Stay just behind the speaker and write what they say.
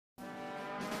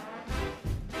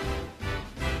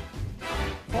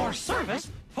your service,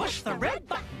 push the red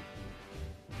button.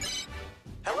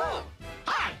 Hello,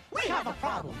 Hi, we have a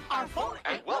problem. Our phone...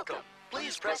 and welcome.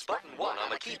 Please press button 1 on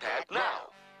the keypad now.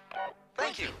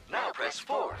 Thank you. Now press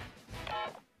 4.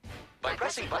 By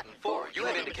pressing button 4, you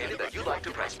have indicated that you'd like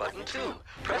to press button 2.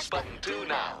 Press button 2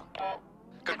 now.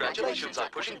 Congratulations on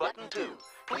pushing button 2.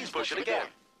 Please push it again.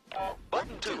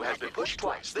 Button 2 has been pushed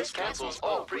twice. This cancels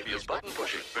all previous button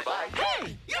pushing. Goodbye.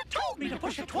 Hey, you told me to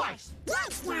push it twice.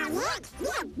 That's not it.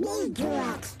 Let me do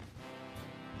it.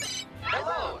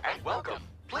 Hello and welcome.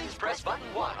 Please press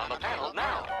button 1 on the panel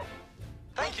now.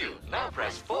 Thank you. Now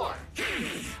press 4.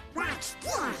 What's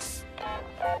this?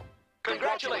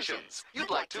 Congratulations. You'd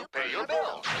like to pay your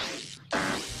bill.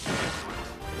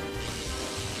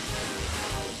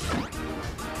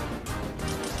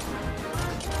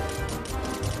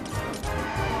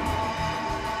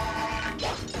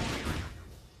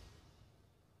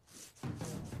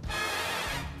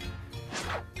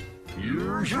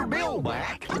 Here's your bill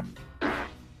back. No,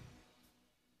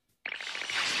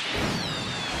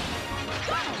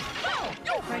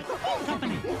 you'll break the phone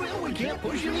company. Well, we can't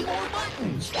push any more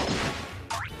buttons.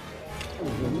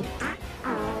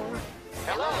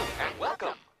 Hello and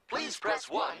welcome. Please press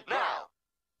 1 now.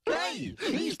 Hey,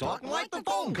 he's talking like the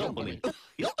phone company.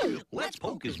 Let's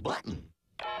poke his button.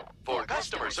 For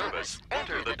customer service,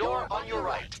 enter the door on your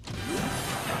right.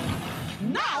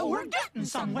 Now we're getting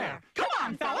somewhere. Come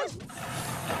on, fellas.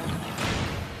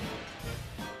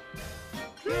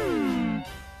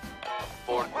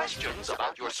 For questions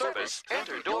about your service,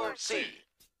 enter door C.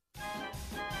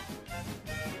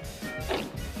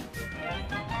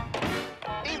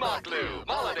 Imaklu,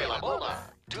 Mala de la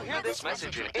Bola. To hear this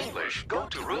message in English, go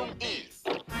to room E.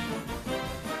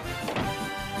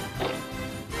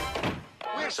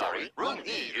 We're sorry, room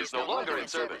E is no longer in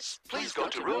service. Please go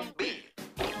to room B.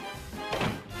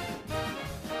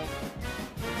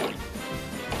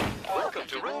 Welcome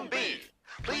to room B.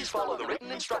 Please follow the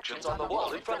written instructions on the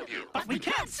wall in front of you. But we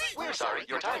can't see. We're sorry,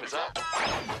 your time is up.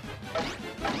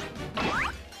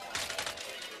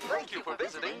 Thank you for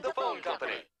visiting the phone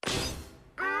company.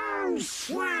 Oh,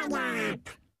 shut up.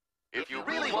 If you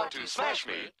really want to smash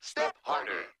me, step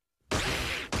harder.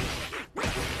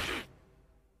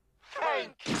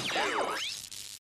 Thank you.